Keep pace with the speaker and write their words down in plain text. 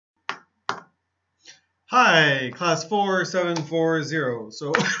Hi, class 4740.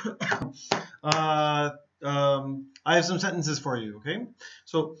 So, I have some sentences for you. Okay.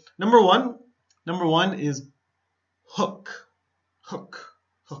 So number one is hook, hook,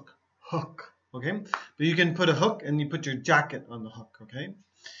 hook, hook. Okay. But you can put a hook and you put your jacket on the hook. Okay.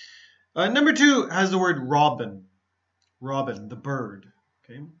 Number two has the word robin, robin, the bird.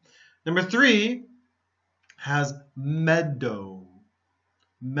 Okay. Number three has meadow,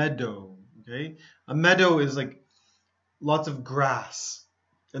 meadow. Okay. A meadow is like lots of grass,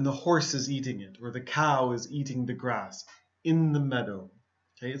 and the horse is eating it, or the cow is eating the grass in the meadow.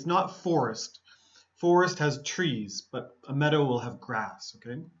 Okay, it's not forest. Forest has trees, but a meadow will have grass.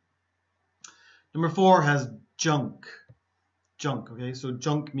 Okay. Number four has junk. Junk. Okay, so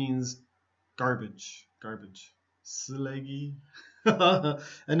junk means garbage. Garbage. Slaggy.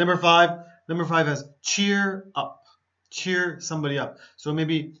 And number five has cheer up. Cheer somebody up. So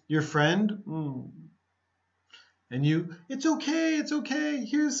maybe your friend. And you, it's okay,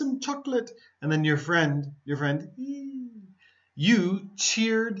 here's some chocolate. And then your friend, you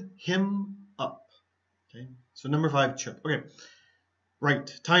cheered him up. Okay, so number five, chirp. Okay, right,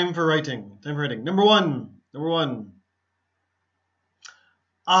 time for writing. Number one.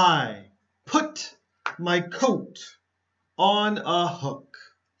 I put my coat on a hook.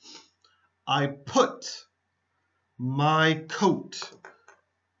 I put my coat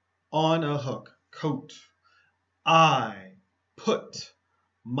on a hook. Coat. I put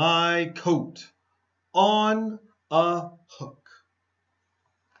my coat on a hook.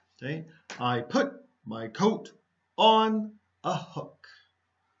 Okay, I put my coat on a hook.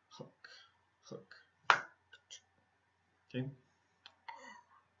 Hook, hook. Okay,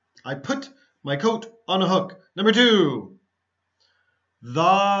 I put my coat on a hook. Number two,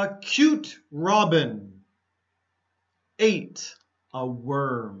 the cute robin ate a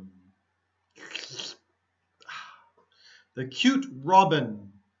worm. The cute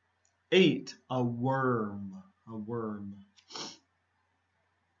robin ate a worm. A worm.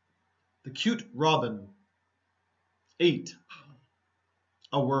 The cute robin ate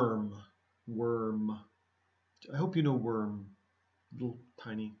a worm. Worm. I hope you know worm. Little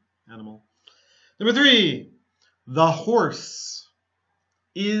tiny animal. Number three. The horse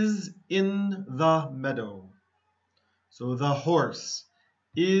is in the meadow. So the horse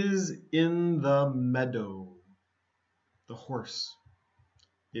is in the meadow. The horse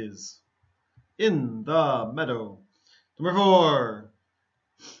is in the meadow. Number four.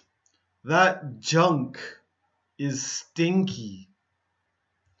 That junk is stinky.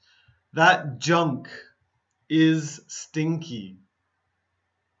 That junk is stinky.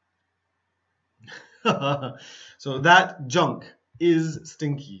 So that junk is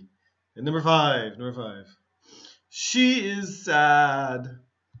stinky. And number five. She is sad.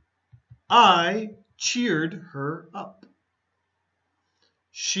 I cheered her up.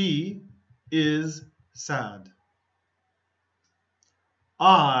 She is sad.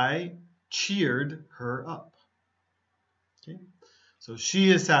 I cheered her up. Okay, so she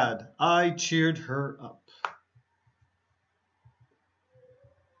is sad. I cheered her up.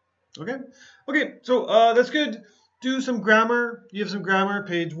 Okay, so that's good. Do some grammar. You have some grammar,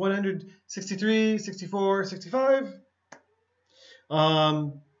 page 163, 64, 65.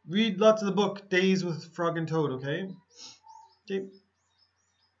 Read lots of the book, Days with Frog and Toad, okay? Okay.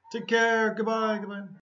 Take care. Goodbye.